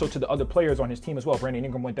injuries also to the other players on his team as well. Brandon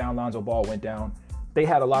Ingram went down, Lonzo Ball went down. They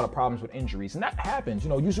had a lot of problems with injuries. And that happens. You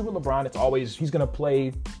know, usually with LeBron, it's always, he's going to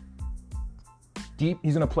play deep.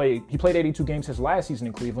 He played 82 games his last season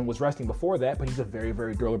in Cleveland, was resting before that, but he's a very,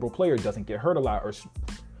 very durable player. Doesn't get hurt a lot or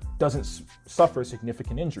doesn't suffer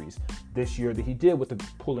significant injuries. This year that he did with the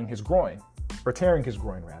pulling his groin, or tearing his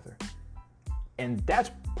groin rather. And that's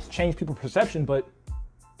changed people's perception, but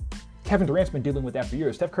Kevin Durant's been dealing with that for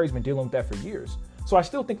years. Steph Curry's been dealing with that for years. So I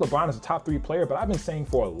still think LeBron is a top 3 player, but I've been saying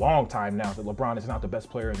for a long time now that LeBron is not the best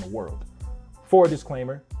player in the world. For a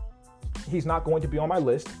disclaimer, he's not going to be on my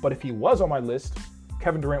list, but if he was on my list,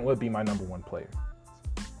 Kevin Durant would be my number 1 player.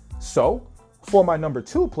 So for my number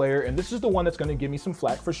 2 player, and this is the one that's going to give me some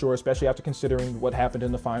flack for sure, especially after considering what happened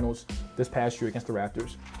in the finals this past year against the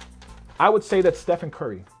Raptors, I would say that Stephen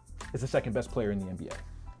Curry is the second best player in the NBA.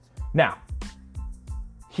 Now,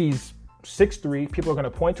 he's 6'3". People are going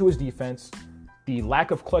to point to his defense, the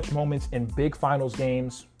lack of clutch moments in big finals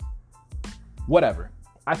games, whatever.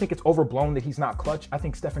 I think it's overblown that he's not clutch. I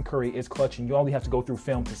think Stephen Curry is clutch, and you only have to go through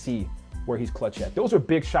film to see where he's clutch at. Those are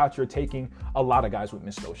big shots you're taking. A lot of guys would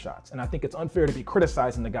miss those shots, and I think it's unfair to be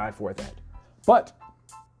criticizing the guy for that. But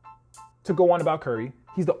to go on about Curry,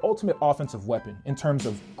 he's the ultimate offensive weapon in terms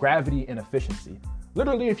of gravity and efficiency.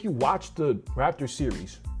 Literally, if you watch the Raptors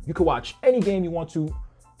series, you could watch any game you want to,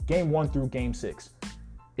 game 1 through game 6.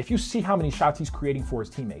 If you see how many shots he's creating for his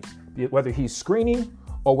teammates, whether he's screening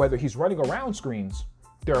or whether he's running around screens,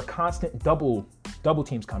 there are constant double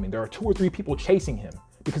teams coming. There are 2 or 3 people chasing him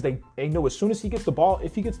because they know as soon as he gets the ball,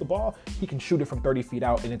 if he gets the ball, he can shoot it from 30 feet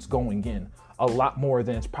out and it's going in. A lot more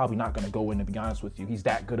than it's probably not going to go in, to be honest with you. He's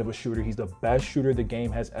that good of a shooter. He's the best shooter the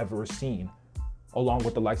game has ever seen, along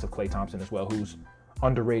with the likes of Klay Thompson as well, who's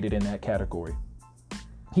underrated in that category.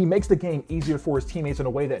 He makes the game easier for his teammates in a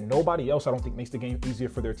way that nobody else, I don't think, makes the game easier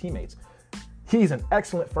for their teammates. He's an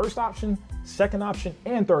excellent first option, second option,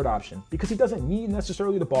 and third option because he doesn't need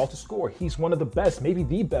necessarily the ball to score. He's one of the best, maybe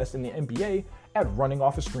the best in the NBA at running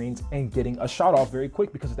off of screens and getting a shot off very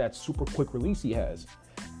quick because of that super quick release he has.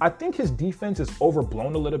 I think his defense is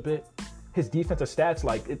overblown a little bit. His defensive stats,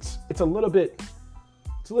 like it's a little bit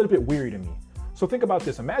weary to me. So think about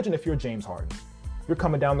this. Imagine if you're James Harden. You're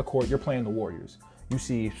coming down the court, you're playing the Warriors. You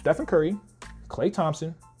see Stephen Curry, Klay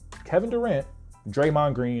Thompson, Kevin Durant,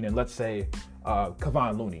 Draymond Green, and let's say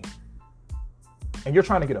Kevon Looney. And you're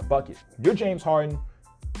trying to get a bucket. You're James Harden.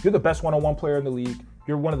 You're the best one-on-one player in the league.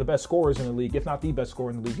 You're one of the best scorers in the league, if not the best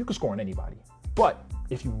scorer in the league. You can score on anybody. But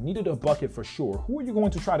if you needed a bucket for sure, who are you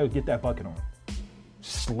going to try to get that bucket on?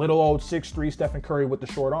 Just little old 6'3" Stephen Curry with the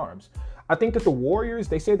short arms. I think that the Warriors,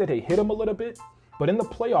 they say that they hit him a little bit, but in the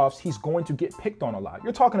playoffs, he's going to get picked on a lot.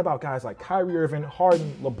 You're talking about guys like Kyrie Irving,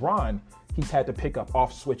 Harden, LeBron, he's had to pick up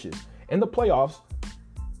off switches. In the playoffs,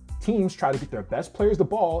 teams try to get their best players the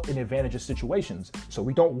ball in advantageous situations. So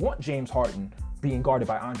we don't want James Harden being guarded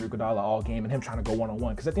by Andre Iguodala all game and him trying to go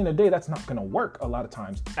one-on-one. Because at the end of the day, that's not going to work a lot of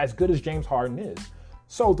times, as good as James Harden is.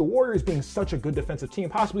 So the Warriors being such a good defensive team,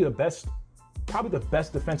 probably the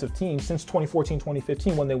best defensive team since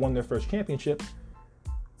 2014-2015 when they won their first championship,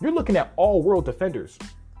 you're looking at all-world defenders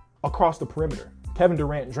across the perimeter. Kevin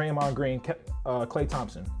Durant, Draymond Green, Klay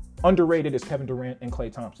Thompson. Underrated is Kevin Durant and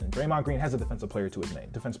Klay Thompson. Draymond Green has a defensive player to his name,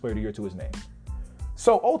 defensive player of the year to his name.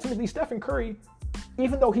 So ultimately, Stephen Curry,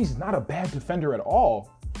 even though he's not a bad defender at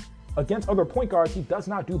all, against other point guards, he does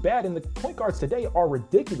not do bad. And the point guards today are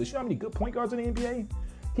ridiculous. You know how many good point guards in the NBA?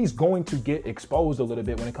 He's going to get exposed a little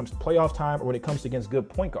bit when it comes to playoff time or when it comes against good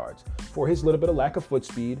point guards for his little bit of lack of foot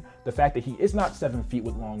speed, the fact that he is not 7 feet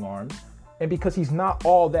with long arms, and because he's not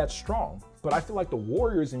all that strong. But I feel like the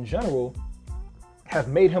Warriors in general have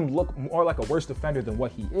made him look more like a worse defender than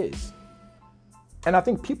what he is. And I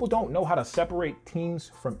think people don't know how to separate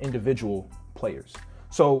teams from individual players.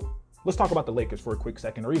 So let's talk about the Lakers for a quick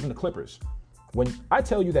second, or even the Clippers. When I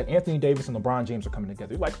tell you that Anthony Davis and LeBron James are coming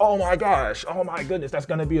together, you're like, oh my gosh, oh my goodness, that's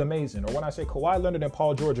going to be amazing. Or when I say Kawhi Leonard and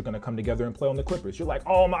Paul George are going to come together and play on the Clippers, you're like,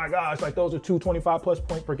 oh my gosh, like those are two 25-plus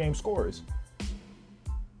point per game scorers.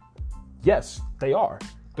 Yes, they are.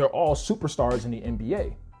 They're all superstars in the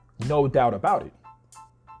NBA. No doubt about it.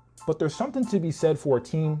 But there's something to be said for a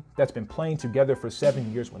team that's been playing together for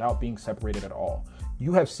 7 years without being separated at all.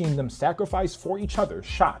 You have seen them sacrifice for each other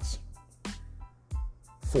shots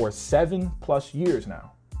for 7+ years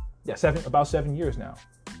now. Yeah, about 7 years now.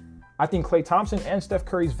 I think Klay Thompson and Steph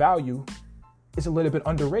Curry's value is a little bit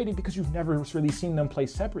underrated because you've never really seen them play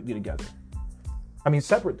separately together. I mean,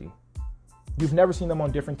 separately. You've never seen them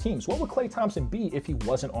on different teams. What would Klay Thompson be if he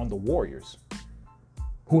wasn't on the Warriors?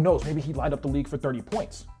 Who knows? Maybe he'd light up the league for 30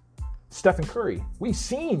 points. Stephen Curry, we've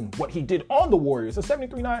seen what he did on the Warriors, a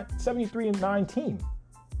 73-9 team.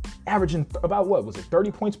 Averaging about,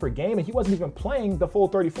 30 points per game, and he wasn't even playing the full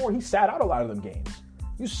 34. He sat out a lot of them games.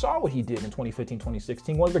 You saw what he did in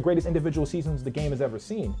 2015-2016, one of the greatest individual seasons the game has ever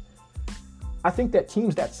seen. I think that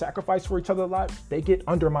teams that sacrifice for each other a lot, they get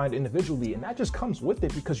undermined individually, and that just comes with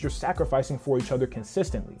it because you're sacrificing for each other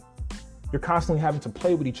consistently. You're constantly having to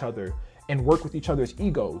play with each other and work with each other's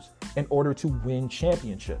egos in order to win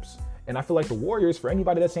championships. And I feel like the Warriors, for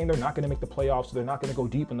anybody that's saying they're not going to make the playoffs, they're not going to go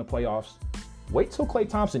deep in the playoffs, wait till Klay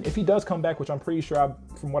Thompson, if he does come back, which I'm pretty sure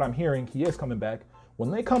from what I'm hearing, he is coming back. When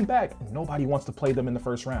they come back, nobody wants to play them in the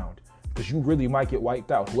first round because you really might get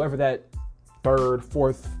wiped out. Whoever that 3rd,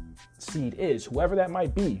 4th seed is, whoever that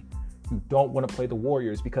might be, you don't want to play the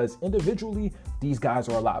Warriors because individually, these guys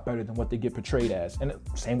are a lot better than what they get portrayed as. And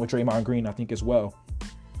same with Draymond Green, I think, as well.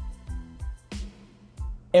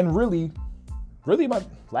 And really, my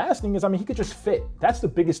last thing is, he could just fit. That's the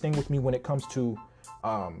biggest thing with me when it comes to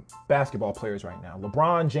basketball players right now.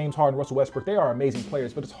 LeBron, James Harden, Russell Westbrook, they are amazing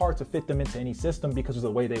players, but it's hard to fit them into any system because of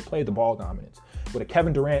the way they play the ball dominance. With a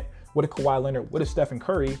Kevin Durant, with a Kawhi Leonard, with a Stephen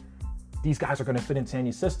Curry, these guys are going to fit into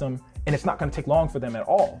any system, and it's not going to take long for them at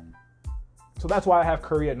all. So that's why I have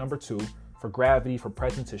Curry at number 2 for gravity, for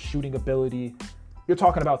presence, his shooting ability. You're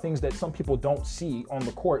talking about things that some people don't see on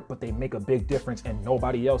the court, but they make a big difference, and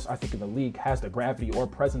nobody else, I think, in the league has the gravity or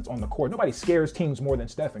presence on the court. Nobody scares teams more than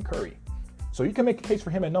Stephen Curry. So you can make a case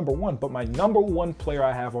for him at number 1, but my number 1 player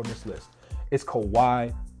I have on this list is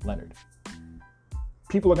Kawhi Leonard.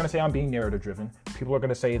 People are going to say I'm being narrative driven. People are going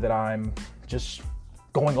to say that I'm just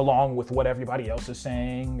going along with what everybody else is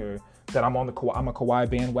saying, or that I'm a Kawhi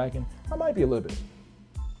bandwagon. I might be a little bit.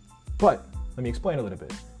 But let me explain a little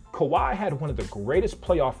bit. Kawhi had one of the greatest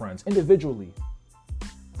playoff runs individually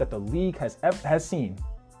that the league has seen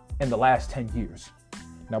in the last 10 years.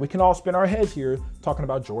 Now, we can all spin our heads here talking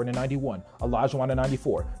about Jordan in 91, Olajuwon in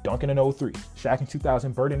 94, Duncan in 03, Shaq in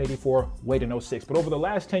 2000, Bird in 84, Wade in 06. But over the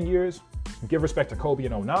last 10 years, give respect to Kobe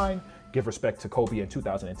in 09, give respect to Kobe in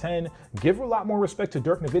 2010, give a lot more respect to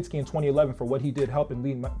Dirk Nowitzki in 2011 for what he did helping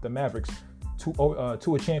lead the Mavericks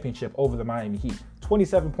to a championship over the Miami Heat.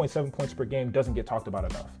 27.7 points per game doesn't get talked about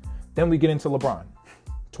enough. Then we get into LeBron.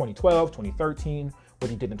 2012, 2013, what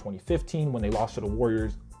he did in 2015 when they lost to the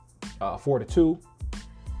Warriors 4-2.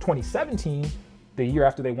 2017, the year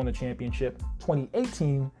after they won the championship.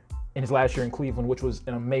 2018, in his last year in Cleveland, which was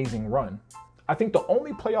an amazing run. I think the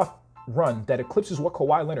only playoff run that eclipses what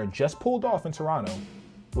Kawhi Leonard just pulled off in Toronto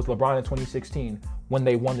was LeBron in 2016 when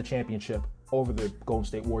they won the championship over the Golden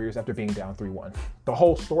State Warriors after being down 3-1. The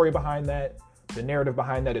whole story behind that, the narrative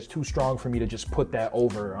behind that is too strong for me to just put that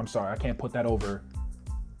over. I'm sorry, I can't put that over.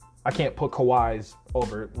 I can't put Kawhi's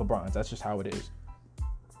over LeBron's. That's just how it is.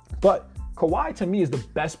 But Kawhi, to me, is the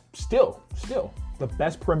best, still the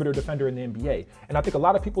best perimeter defender in the NBA. And I think a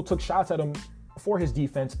lot of people took shots at him for his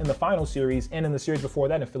defense in the final series and in the series before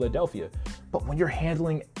that in Philadelphia. But when you're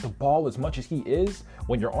handling the ball as much as he is,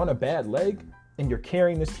 when you're on a bad leg and you're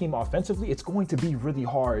carrying this team offensively, it's going to be really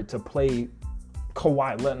hard to play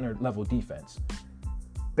Kawhi Leonard level defense.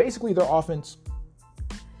 Basically, their offense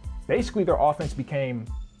became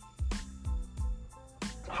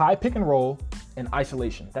high pick and roll and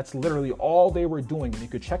isolation. That's literally all they were doing. And you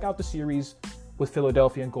could check out the series with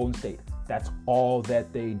Philadelphia and Golden State. That's all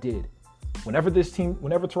that they did. Whenever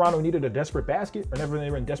Toronto needed a desperate basket, or whenever they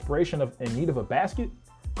were in desperation in need of a basket,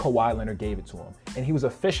 Kawhi Leonard gave it to him. And he was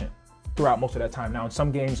efficient throughout most of that time. Now, in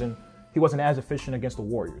some games, and he wasn't as efficient against the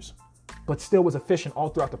Warriors, but still was efficient all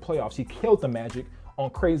throughout the playoffs. He killed the Magic on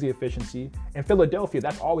crazy efficiency. In Philadelphia,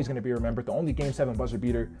 that's always going to be remembered. The only Game 7 buzzer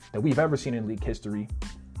beater that we've ever seen in league history.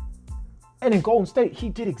 And in Golden State, he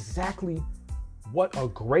did exactly what a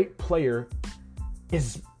great player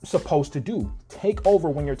is supposed to do. Take over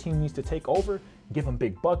when your team needs to take over. give him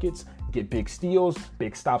big buckets, get big steals,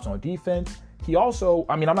 big stops on defense. He also,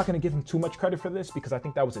 I'm not going to give him too much credit for this because I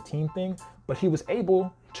think that was a team thing, but he was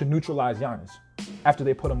able to neutralize Giannis after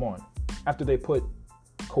they put him on, after they put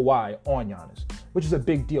Kawhi on Giannis, which is a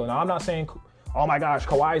big deal. Now, I'm not saying, oh my gosh,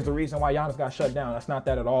 Kawhi is the reason why Giannis got shut down. That's not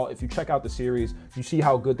that at all. If you check out the series, you see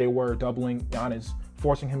how good they were doubling Giannis,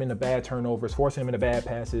 forcing him into bad turnovers, forcing him into bad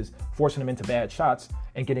passes, forcing him into bad shots,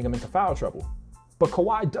 and getting him into foul trouble. But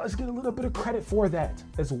Kawhi does get a little bit of credit for that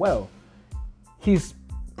as well. He's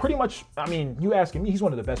pretty much, you asking me, he's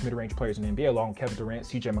one of the best mid-range players in the NBA, along with Kevin Durant,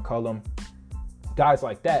 CJ McCollum, guys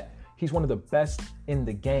like that. He's one of the best in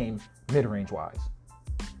the game mid-range wise.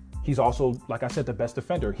 He's also, like I said, the best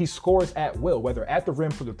defender. He scores at will, whether at the rim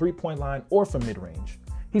for the three-point line or from mid-range.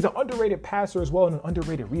 He's an underrated passer as well and an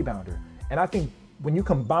underrated rebounder. And I think when you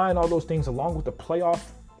combine all those things along with the playoff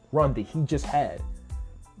run that he just had,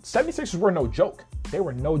 76ers were no joke. They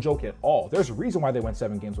were no joke at all. There's a reason why they went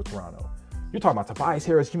 7 games with Toronto. You're talking about Tobias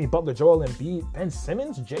Harris, Jimmy Butler, Joel Embiid, Ben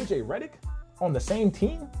Simmons, JJ Redick on the same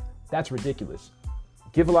team? That's ridiculous.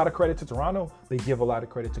 Give a lot of credit to Toronto. They give a lot of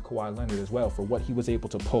credit to Kawhi Leonard as well for what he was able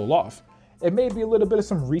to pull off. It may be a little bit of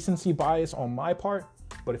some recency bias on my part,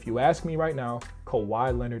 but if you ask me right now,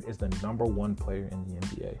 Kawhi Leonard is the #1 player in the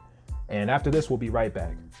NBA. And after this, we'll be right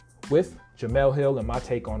back with Jemele Hill and my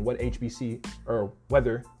take on what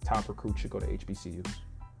whether top recruits should go to HBCUs.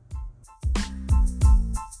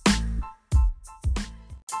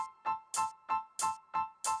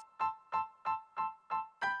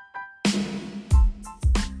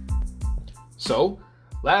 So,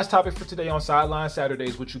 last topic for today on Sideline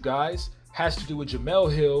Saturdays with you guys has to do with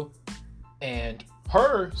Jemele Hill and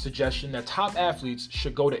her suggestion that top athletes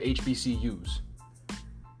should go to HBCUs.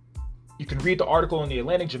 You can read the article in The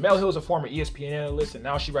Atlantic. Jemele Hill is a former ESPN analyst, and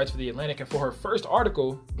now she writes for The Atlantic. And for her first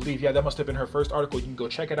article, that must have been her first article. You can go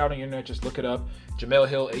check it out on the internet. Just look it up. Jemele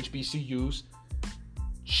Hill, HBCUs.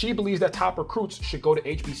 She believes that top recruits should go to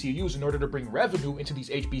HBCUs in order to bring revenue into these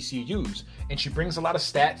HBCUs. And she brings a lot of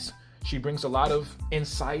stats. She brings a lot of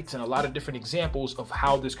insights and a lot of different examples of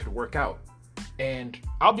how this could work out. And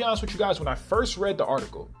I'll be honest with you guys, when I first read the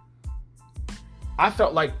article, I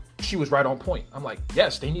felt like she was right on point. I'm like,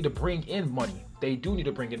 yes, they need to bring in money. They do need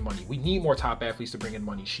to bring in money. We need more top athletes to bring in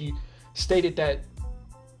money. She stated that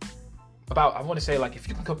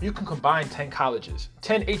if you can combine 10 colleges,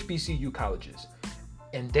 10 HBCU colleges,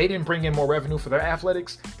 and they didn't bring in more revenue for their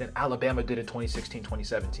athletics than Alabama did in 2016,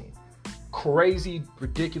 2017. Crazy,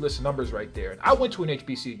 ridiculous numbers right there. And I went to an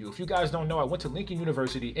HBCU. If you guys don't know, I went to Lincoln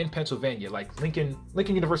University in Pennsylvania. Lincoln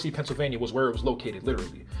University, Pennsylvania was where it was located,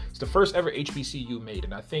 literally. It's the first ever HBCU made.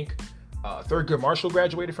 And I think Thurgood Marshall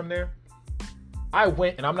graduated from there. I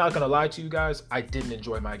went, and I'm not going to lie to you guys, I didn't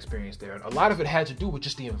enjoy my experience there. And a lot of it had to do with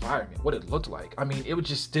just the environment, what it looked like. It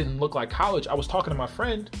just didn't look like college. I was talking to my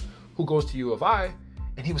friend who goes to U of I,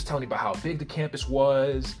 and he was telling me about how big the campus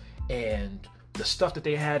was and the stuff that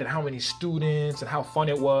they had and how many students and how fun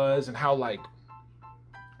it was and how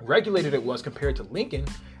regulated it was compared to Lincoln.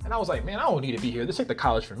 And I was like, man, I don't need to be here. This ain't the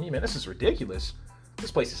college for me, man. This is ridiculous. This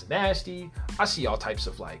place is nasty. I see all types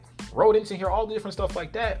of rodents in here, all the different stuff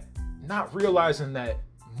like that. Not realizing that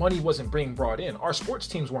money wasn't being brought in. Our sports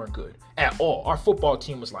teams weren't good at all. Our football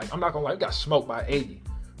team was I'm not gonna lie, we got smoked by 80,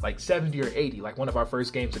 70 or 80, one of our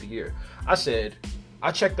first games of the year. I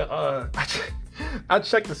checked the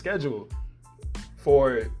schedule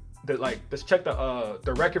for let's check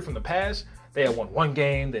the record from the past. They had won 1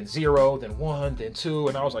 game, then 0, then 1, then 2,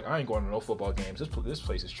 and I was like, I ain't going to no football games. This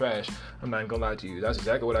place is trash. I'm not even gonna lie to you. That's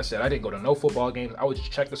exactly what I said. I didn't go to no football games. I would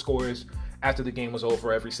just check the scores after the game was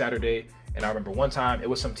over every Saturday. And I remember one time it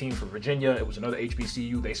was some team from Virginia. It was another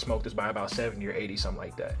HBCU. They smoked us by about 70 or 80, something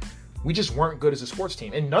like that. We just weren't good as a sports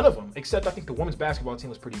team. And none of them, except I think the women's basketball team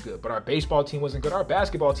was pretty good. But our baseball team wasn't good. Our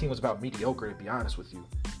basketball team was about mediocre, to be honest with you.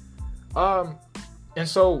 And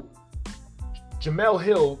so Jemele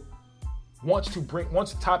Hill wants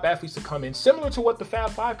the top athletes to come in, similar to what the Fab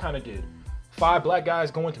Five kind of did. 5 black guys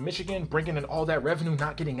going to Michigan, bringing in all that revenue,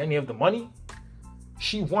 not getting any of the money.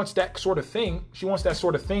 She wants that sort of thing. She wants that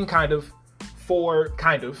sort of thing for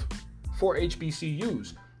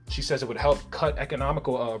HBCUs. She says it would help cut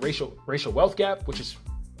economical racial wealth gap, which is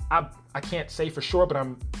I can't say for sure, but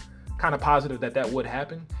I'm kind of positive that would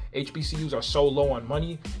happen. HBCUs are so low on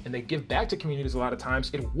money and they give back to communities a lot of times.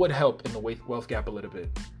 It would help in the wealth gap a little bit.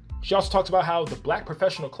 She also talks about how the black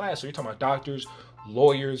professional class, so you're talking about doctors,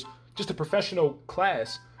 lawyers, just the professional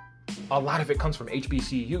class, a lot of it comes from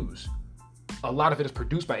HBCUs. A lot of it is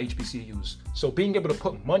produced by HBCUs. So being able to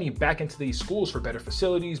put money back into these schools for better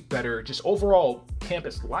facilities, better just overall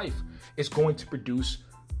campus life is going to produce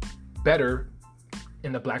better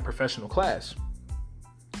in the black professional class.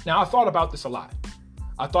 Now, I thought about this a lot.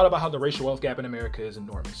 I thought about how the racial wealth gap in America is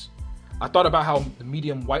enormous. I thought about how the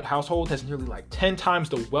median white household has nearly like 10 times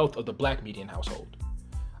the wealth of the black median household.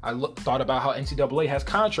 I thought about how NCAA has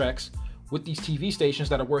contracts with these TV stations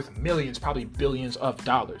that are worth millions, probably billions of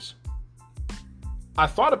dollars. I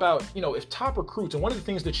thought about, if top recruits, and one of the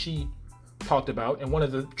things that she talked about, and one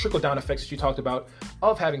of the trickle-down effects that she talked about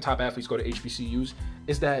of having top athletes go to HBCUs,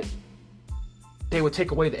 is that they would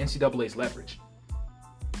take away the NCAA's leverage.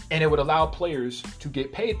 And it would allow players to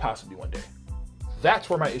get paid possibly one day. That's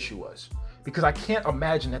where my issue was. Because I can't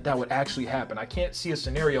imagine that would actually happen. I can't see a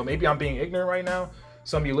scenario. Maybe I'm being ignorant right now.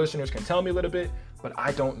 Some of you listeners can tell me a little bit, but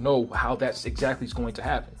I don't know how that's exactly is going to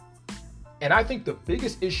happen. And I think the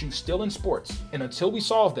biggest issue still in sports, and until we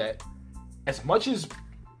solve that, as much as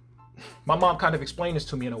my mom kind of explained this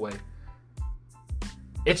to me in a way,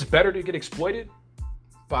 it's better to get exploited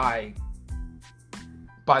by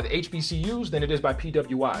the HBCUs than it is by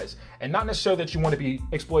PWIs. And not necessarily that you want to be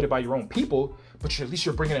exploited by your own people, but at least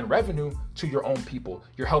you're bringing in revenue to your own people.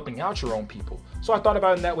 You're helping out your own people. So I thought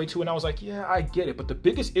about it in that way too, and I was like, yeah, I get it. But the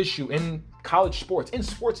biggest issue in college sports, in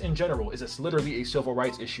sports in general, is it's literally a civil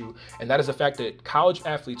rights issue, and that is the fact that college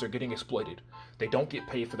athletes are getting exploited. They don't get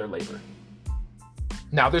paid for their labor.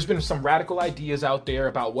 Now, there's been some radical ideas out there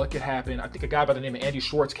about what could happen. I think a guy by the name of Andy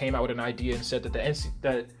Schwartz came out with an idea and said that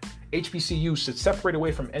that HBCUs should separate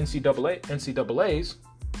away from NCAA, and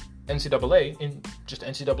just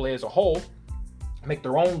NCAA as a whole, make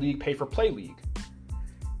their own league, pay for play league.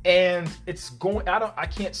 And I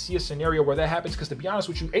can't see a scenario where that happens, because to be honest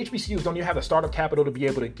with you, HBCUs don't even have the startup capital to be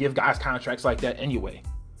able to give guys contracts like that anyway.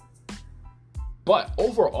 But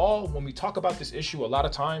overall, when we talk about this issue, a lot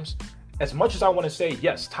of times, as much as I want to say,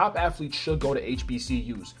 yes, top athletes should go to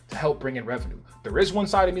HBCUs to help bring in revenue. There is one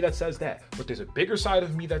side of me that says that, but there's a bigger side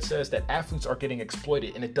of me that says that athletes are getting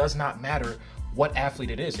exploited, and it does not matter what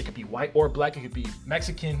athlete it is. It could be white or black, it could be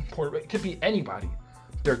Mexican, Puerto Rican, it could be anybody.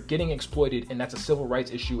 They're getting exploited, and that's a civil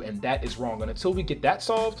rights issue, and that is wrong. And until we get that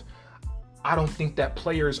solved, I don't think that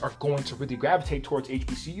players are going to really gravitate towards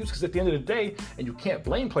HBCUs, because at the end of the day, and you can't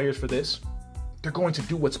blame players for this, they're going to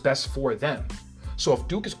do what's best for them. So if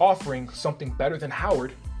Duke is offering something better than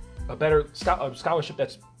Howard, a better scholarship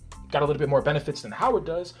that's got a little bit more benefits than Howard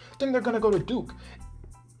does, then they're going to go to Duke.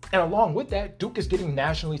 And along with that, Duke is getting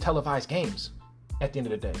nationally televised games at the end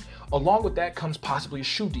of the day. Along with that comes possibly a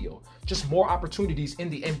shoe deal, just more opportunities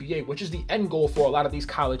in the NBA, which is the end goal for a lot of these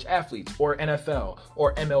college athletes, or NFL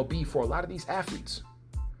or MLB for a lot of these athletes.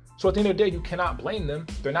 So at the end of the day, you cannot blame them.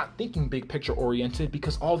 They're not thinking big picture oriented,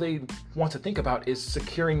 because all they want to think about is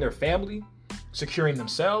securing their family, securing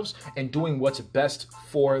themselves, and doing what's best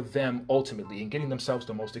for them ultimately, and getting themselves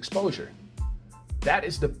the most exposure. That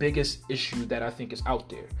is the biggest issue that I think is out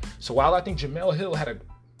there. So while I think Jemele Hill had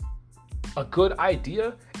a good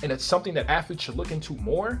idea, and it's something that athletes should look into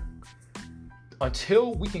more,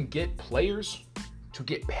 until we can get players to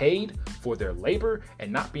get paid for their labor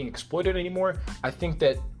and not being exploited anymore, I think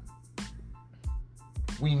that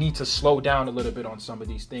we need to slow down a little bit on some of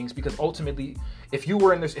these things, because ultimately, if you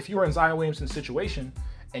were in Zion Williamson's situation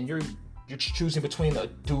and you're choosing between a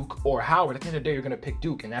Duke or Howard, at the end of the day, you're going to pick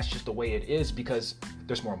Duke, and that's just the way it is, because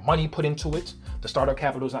there's more money put into it. The startup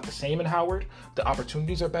capital is not the same in Howard. The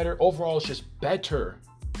opportunities are better. Overall, it's just better.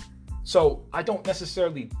 So I don't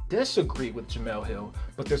necessarily disagree with Jemele Hill,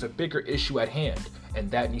 but there's a bigger issue at hand,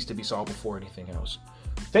 and that needs to be solved before anything else.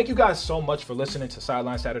 Thank you guys so much for listening to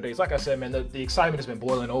Sideline Saturdays. Like I said, man, the excitement has been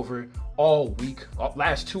boiling over all week,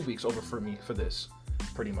 last 2 weeks over for me for this,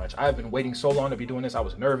 pretty much. I've been waiting so long to be doing this. I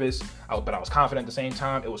was nervous, but I was confident at the same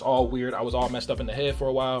time. It was all weird. I was all messed up in the head for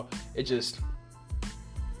a while.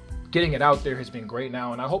 Getting it out there has been great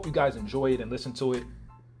now, and I hope you guys enjoy it and listen to it.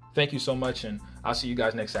 Thank you so much, and I'll see you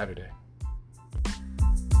guys next Saturday.